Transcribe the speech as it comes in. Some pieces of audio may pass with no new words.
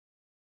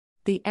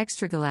The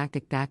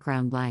extragalactic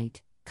background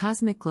light,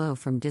 cosmic glow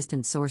from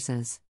distant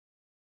sources.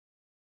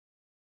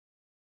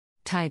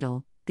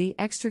 Title: The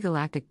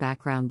extragalactic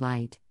background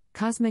light,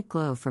 cosmic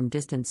glow from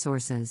distant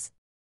sources.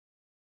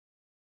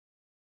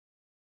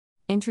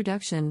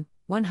 Introduction,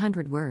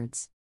 100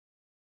 words.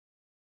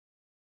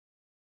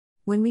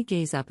 When we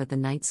gaze up at the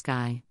night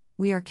sky,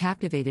 we are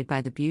captivated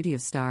by the beauty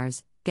of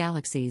stars,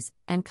 galaxies,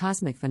 and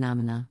cosmic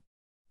phenomena.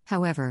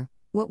 However,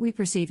 what we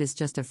perceive is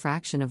just a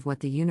fraction of what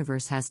the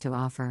universe has to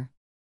offer.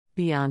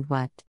 Beyond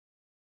what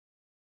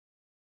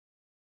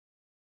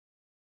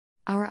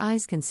our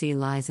eyes can see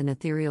lies an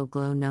ethereal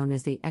glow known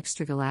as the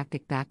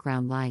extragalactic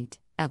background light,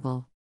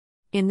 EBL.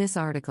 In this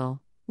article,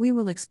 we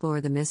will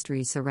explore the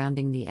mysteries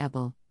surrounding the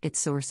EBL, its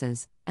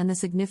sources, and the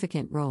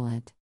significant role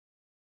it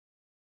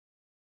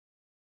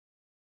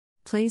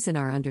plays in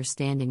our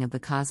understanding of the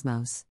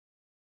cosmos.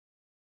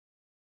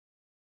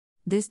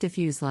 This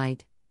diffuse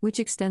light, which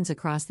extends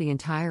across the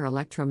entire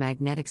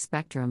electromagnetic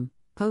spectrum,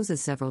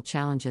 poses several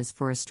challenges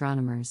for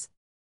astronomers.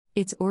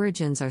 Its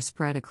origins are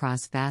spread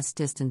across vast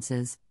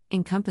distances,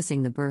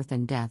 encompassing the birth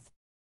and death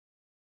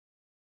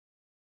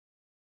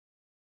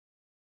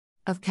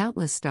of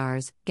countless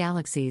stars,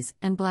 galaxies,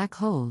 and black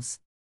holes.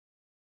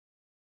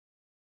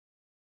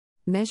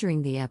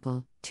 Measuring the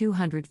EBL,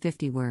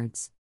 250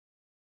 words.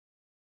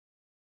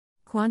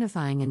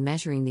 Quantifying and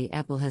measuring the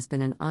EBL has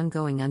been an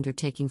ongoing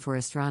undertaking for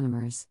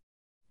astronomers.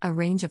 A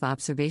range of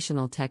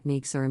observational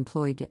techniques are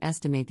employed to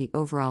estimate the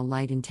overall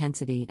light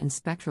intensity and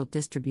spectral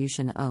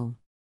distribution of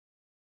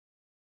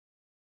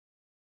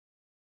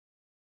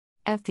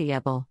the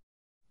EBL.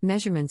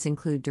 Measurements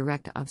include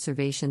direct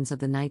observations of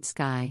the night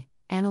sky,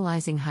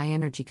 analyzing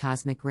high-energy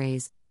cosmic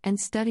rays, and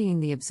studying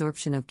the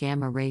absorption of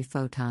gamma-ray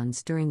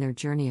photons during their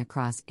journey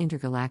across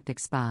intergalactic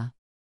space.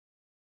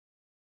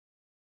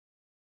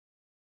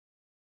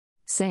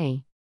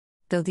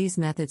 Though these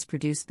methods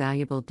produce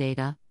valuable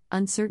data,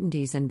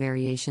 uncertainties and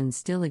variations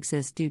still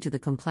exist due to the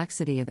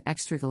complexity of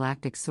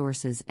extragalactic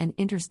sources and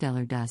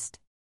interstellar dust.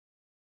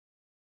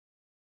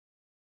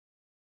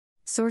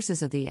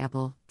 Sources of the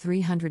EBL,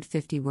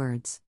 350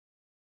 words.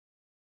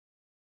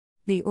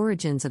 The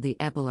origins of the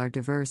EBL are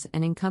diverse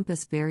and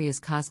encompass various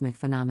cosmic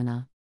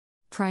phenomena.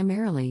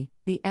 Primarily,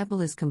 the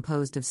EBL is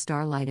composed of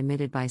starlight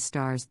emitted by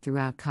stars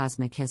throughout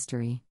cosmic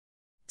history.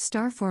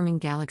 Star-forming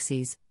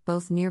galaxies,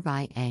 both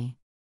nearby and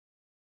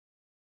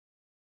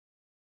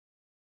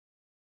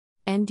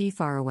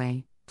far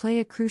away, play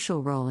a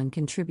crucial role in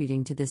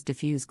contributing to this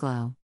diffuse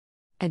glow.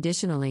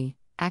 Additionally,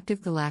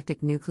 active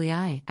galactic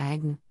nuclei,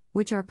 AGN,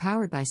 which are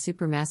powered by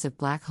supermassive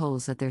black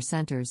holes at their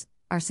centers,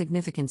 are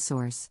significant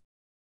source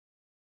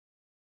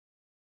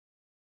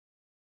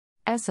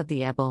of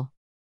the EBL.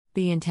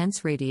 The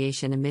intense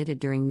radiation emitted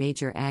during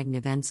major AGN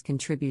events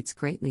contributes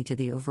greatly to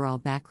the overall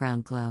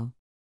background glow.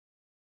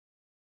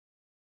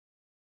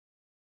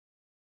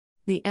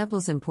 The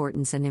EBL's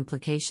importance and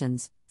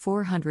implications,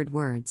 400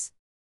 words.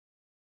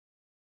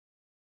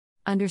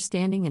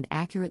 Understanding and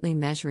accurately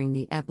measuring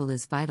the EBL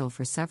is vital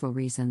for several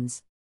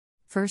reasons.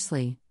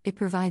 Firstly, it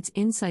provides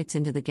insights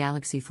into the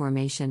galaxy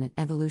formation and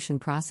evolution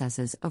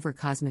processes over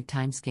cosmic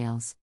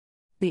timescales.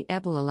 The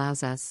EBL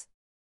allows us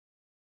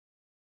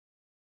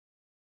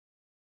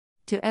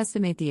to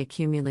estimate the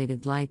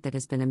accumulated light that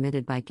has been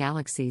emitted by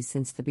galaxies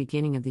since the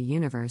beginning of the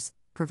universe,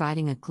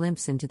 providing a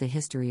glimpse into the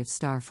history of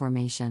star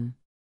formation.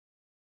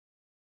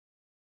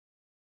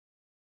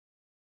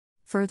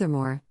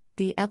 Furthermore,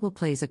 the EBL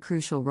plays a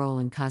crucial role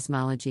in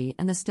cosmology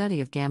and the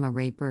study of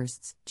gamma-ray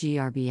bursts,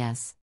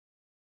 GRBS.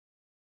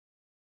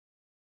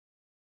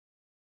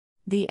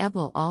 The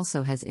EBL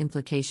also has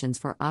implications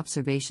for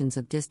observations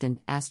of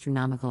distant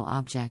astronomical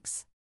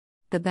objects.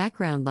 The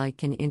background light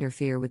can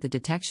interfere with the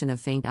detection of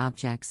faint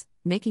objects,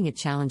 making it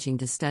challenging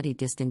to study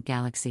distant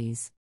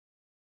galaxies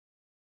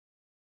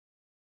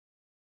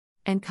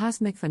and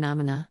cosmic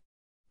phenomena.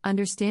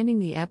 Understanding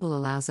the EBL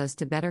allows us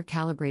to better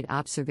calibrate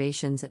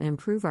observations and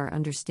improve our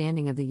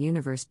understanding of the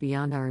universe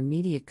beyond our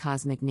immediate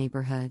cosmic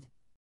neighborhood.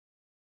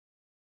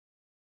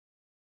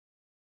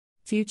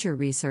 Future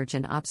research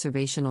and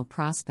observational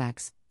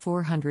prospects,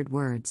 400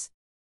 words.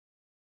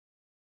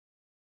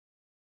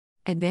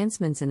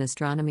 Advancements in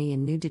astronomy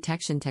and new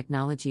detection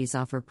technologies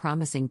offer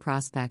promising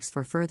prospects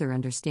for further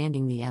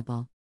understanding the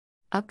EBL.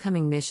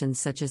 Upcoming missions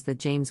such as the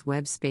James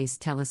Webb Space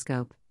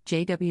Telescope,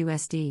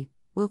 JWST,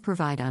 will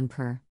provide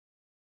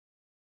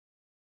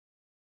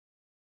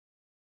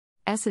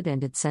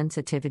unprecedented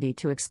sensitivity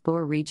to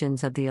explore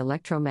regions of the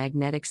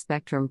electromagnetic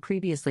spectrum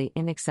previously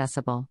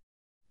inaccessible.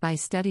 By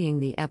studying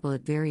the EBL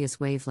at various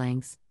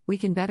wavelengths, we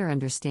can better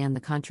understand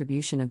the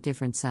contribution of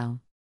different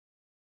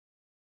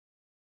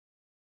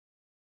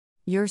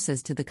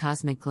sources to the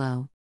cosmic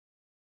glow.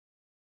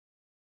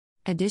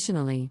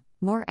 Additionally,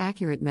 more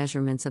accurate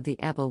measurements of the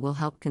EBL will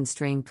help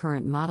constrain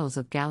current models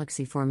of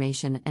galaxy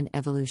formation and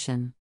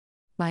evolution.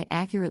 By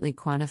accurately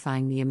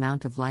quantifying the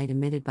amount of light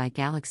emitted by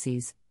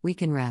galaxies, we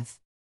can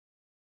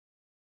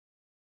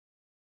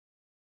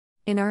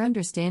in our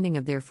understanding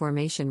of their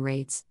formation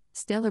rates,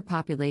 stellar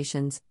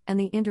populations, and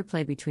the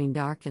interplay between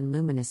dark and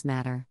luminous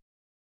matter.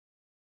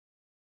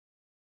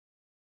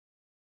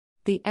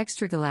 The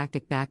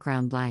extragalactic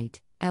background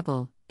light,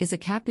 EBL, is a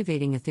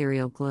captivating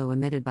ethereal glow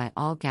emitted by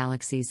all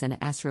galaxies and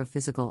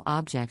astrophysical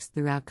objects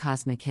throughout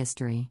cosmic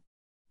history.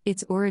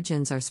 Its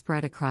origins are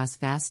spread across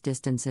vast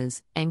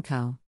distances,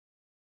 ENCO.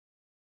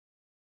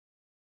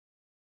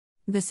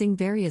 Vising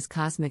various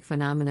cosmic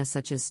phenomena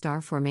such as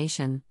star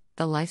formation,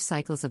 the life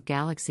cycles of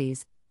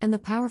galaxies, and the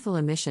powerful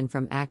emission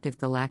from active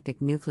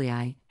galactic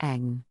nuclei,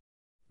 AGN.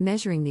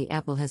 Measuring the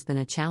EBL has been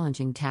a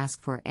challenging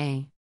task for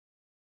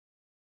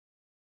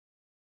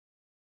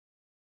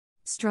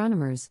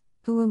astronomers,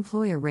 who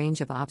employ a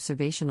range of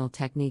observational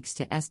techniques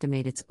to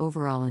estimate its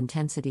overall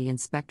intensity and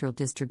spectral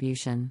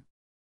distribution.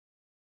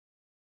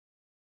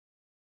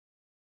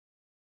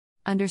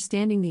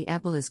 Understanding the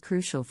EBL is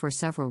crucial for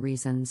several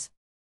reasons.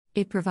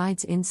 It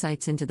provides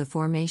insights into the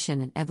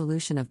formation and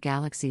evolution of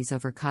galaxies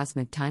over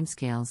cosmic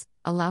timescales,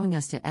 allowing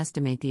us to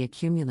estimate the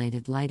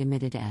accumulated light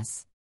emitted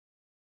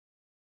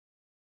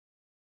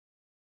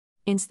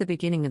since the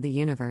beginning of the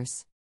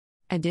universe.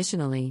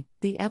 Additionally,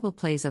 the EBL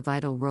plays a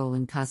vital role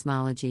in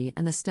cosmology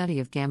and the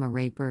study of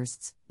gamma-ray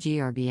bursts,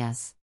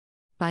 GRBS.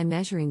 By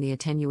measuring the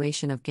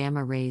attenuation of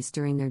gamma rays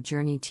during their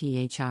journey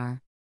through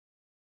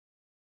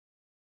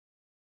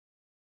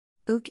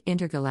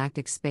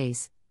intergalactic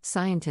space,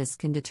 scientists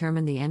can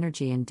determine the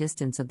energy and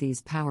distance of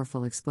these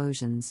powerful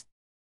explosions.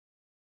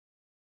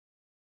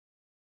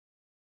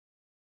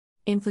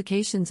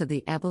 Implications of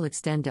the EBL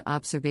extend to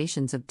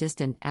observations of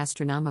distant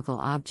astronomical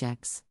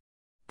objects.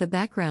 The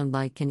background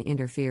light can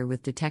interfere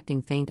with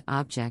detecting faint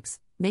objects,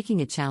 making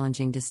it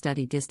challenging to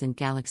study distant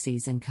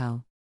galaxies and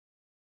cosmic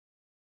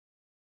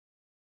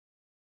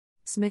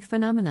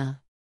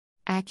phenomena.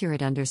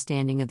 Accurate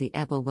understanding of the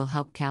EBL will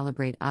help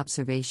calibrate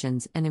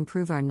observations and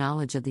improve our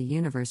knowledge of the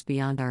universe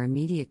beyond our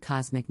immediate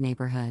cosmic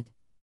neighborhood.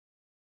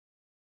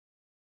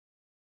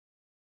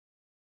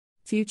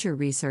 Future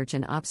research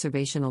and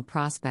observational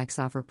prospects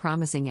offer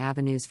promising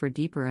avenues for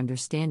deeper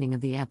understanding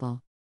of the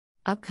EBL.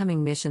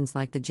 Upcoming missions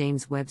like the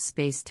James Webb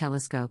Space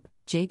Telescope,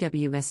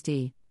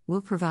 JWST,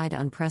 will provide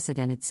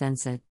unprecedented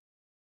sensitivity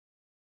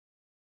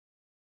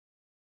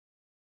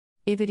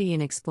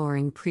in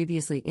exploring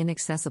previously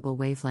inaccessible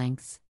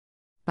wavelengths.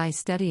 By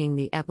studying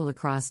the EBL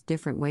across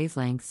different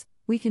wavelengths,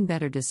 we can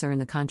better discern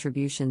the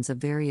contributions of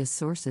various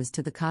sources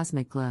to the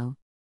cosmic glow.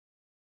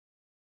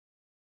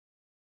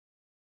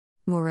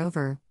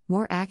 Moreover,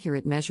 more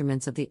accurate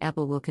measurements of the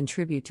EBL will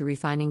contribute to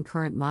refining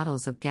current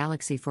models of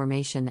galaxy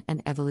formation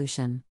and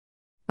evolution.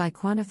 By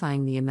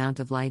quantifying the amount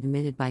of light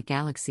emitted by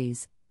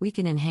galaxies, we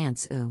can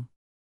enhance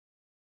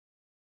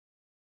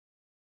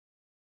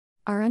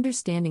our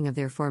understanding of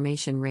their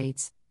formation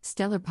rates,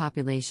 stellar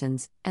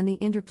populations, and the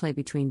interplay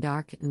between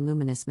dark and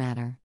luminous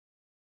matter.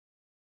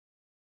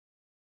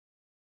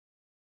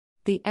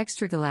 The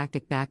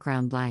extragalactic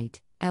background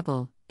light,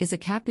 EBL, is a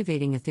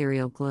captivating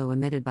ethereal glow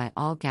emitted by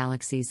all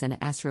galaxies and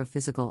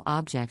astrophysical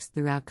objects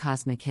throughout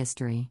cosmic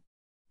history.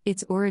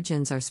 Its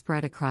origins are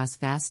spread across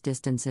vast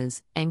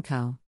distances,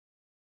 ENCO.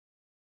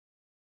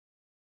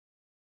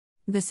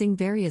 Vising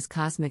various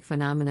cosmic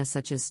phenomena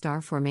such as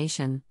star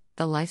formation,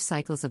 the life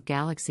cycles of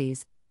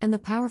galaxies, and the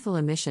powerful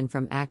emission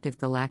from active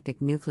galactic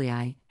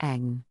nuclei,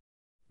 AGN.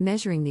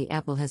 Measuring the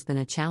EBL has been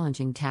a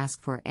challenging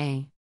task for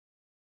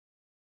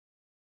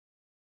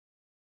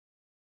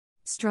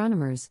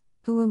astronomers,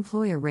 who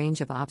employ a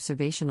range of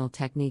observational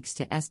techniques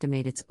to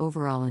estimate its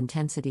overall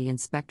intensity and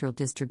spectral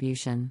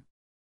distribution.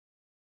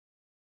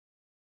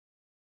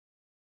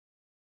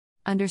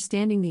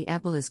 Understanding the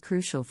EBL is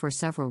crucial for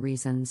several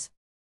reasons.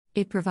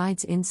 It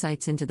provides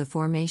insights into the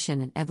formation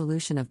and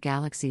evolution of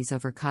galaxies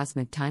over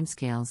cosmic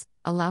timescales,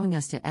 allowing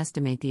us to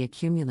estimate the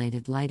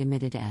accumulated light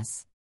emitted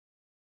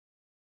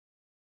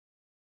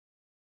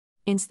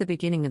since the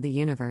beginning of the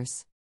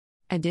universe.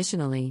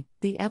 Additionally,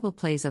 the EBL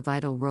plays a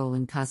vital role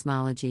in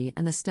cosmology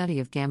and the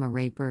study of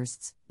gamma-ray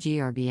bursts,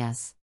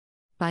 GRBS.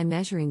 By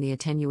measuring the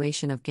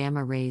attenuation of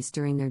gamma rays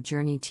during their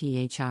journey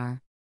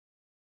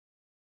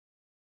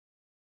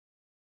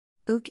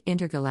through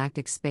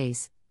intergalactic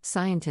space,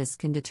 scientists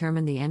can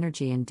determine the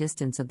energy and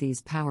distance of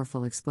these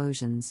powerful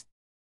explosions.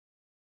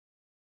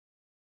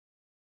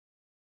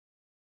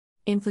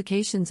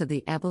 Implications of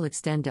the EBL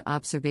extend to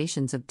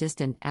observations of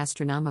distant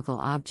astronomical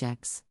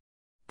objects.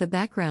 The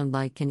background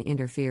light can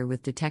interfere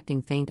with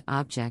detecting faint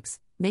objects,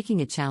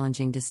 making it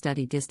challenging to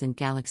study distant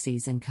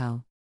galaxies and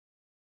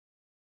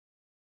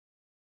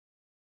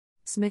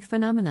cosmic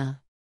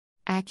phenomena.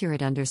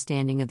 Accurate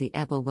understanding of the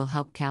EBL will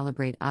help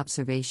calibrate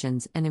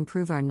observations and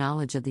improve our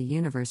knowledge of the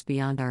universe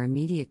beyond our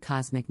immediate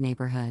cosmic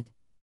neighborhood.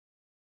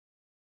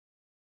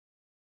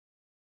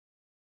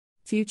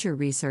 Future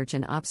research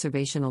and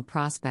observational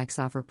prospects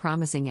offer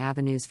promising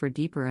avenues for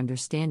deeper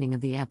understanding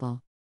of the EBL.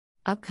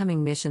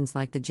 Upcoming missions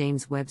like the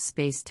James Webb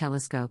Space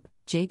Telescope,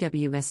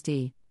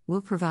 JWST,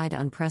 will provide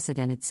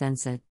unprecedented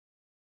sensitivity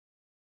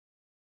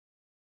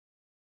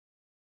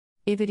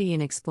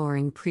in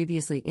exploring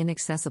previously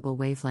inaccessible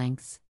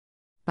wavelengths.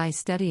 By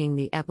studying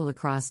the EBL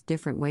across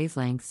different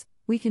wavelengths,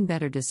 we can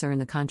better discern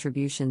the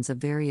contributions of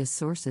various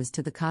sources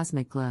to the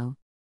cosmic glow.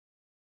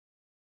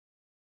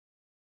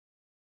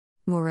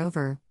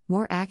 Moreover,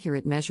 more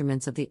accurate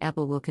measurements of the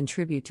Ebble will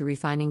contribute to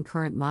refining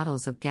current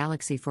models of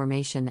galaxy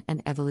formation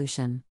and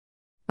evolution.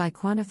 By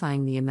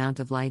quantifying the amount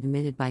of light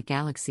emitted by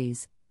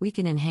galaxies, we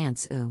can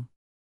enhance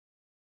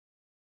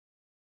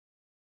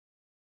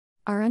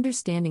our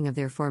understanding of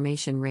their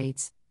formation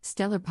rates,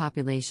 stellar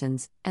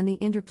populations, and the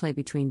interplay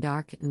between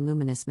dark and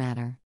luminous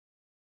matter.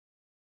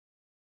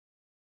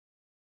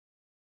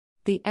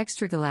 The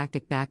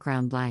extragalactic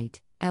background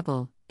light,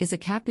 Ebble, is a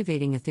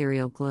captivating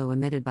ethereal glow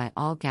emitted by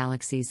all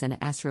galaxies and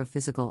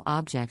astrophysical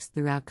objects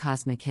throughout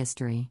cosmic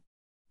history.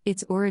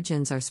 Its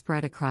origins are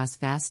spread across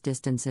vast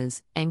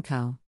distances,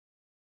 ENCO.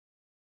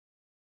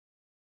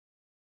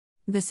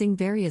 Visiting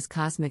various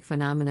cosmic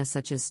phenomena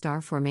such as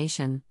star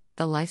formation,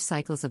 the life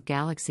cycles of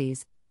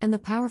galaxies, and the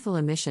powerful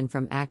emission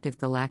from active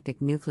galactic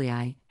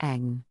nuclei,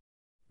 AGN.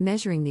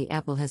 Measuring the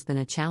Ebble has been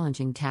a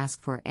challenging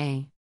task for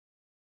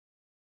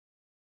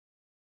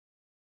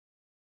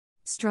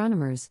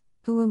astronomers,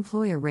 who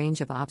employ a range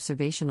of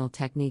observational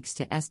techniques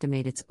to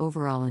estimate its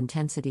overall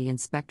intensity and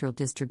spectral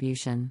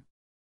distribution.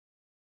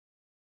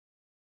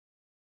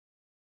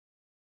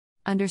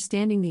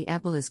 Understanding the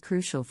Ebble is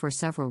crucial for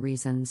several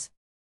reasons.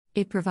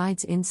 It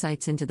provides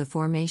insights into the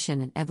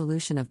formation and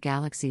evolution of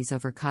galaxies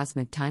over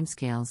cosmic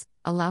timescales,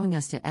 allowing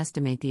us to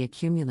estimate the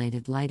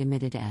accumulated light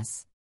emitted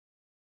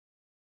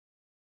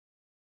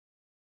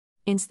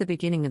since the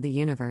beginning of the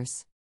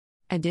universe.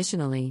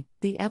 Additionally,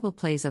 the Ebble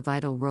plays a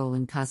vital role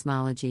in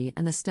cosmology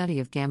and the study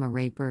of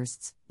gamma-ray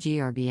bursts,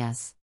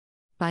 GRBS.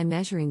 By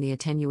measuring the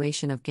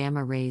attenuation of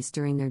gamma rays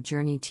during their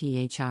journey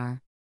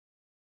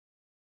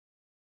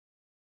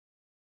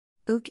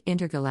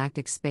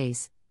intergalactic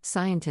space,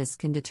 scientists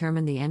can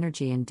determine the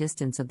energy and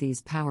distance of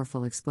these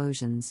powerful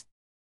explosions.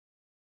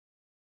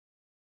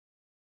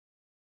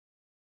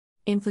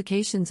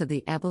 Implications of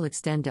the Ebble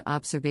extend to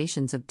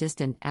observations of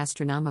distant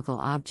astronomical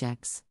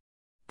objects.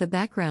 The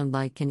background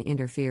light can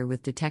interfere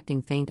with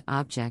detecting faint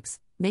objects,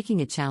 making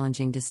it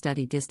challenging to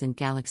study distant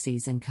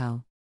galaxies and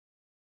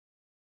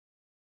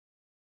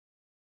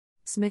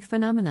cosmic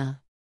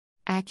phenomena.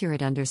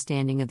 Accurate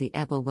understanding of the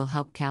Ebble will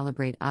help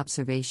calibrate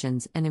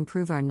observations and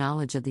improve our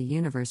knowledge of the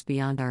universe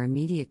beyond our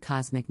immediate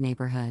cosmic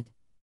neighborhood.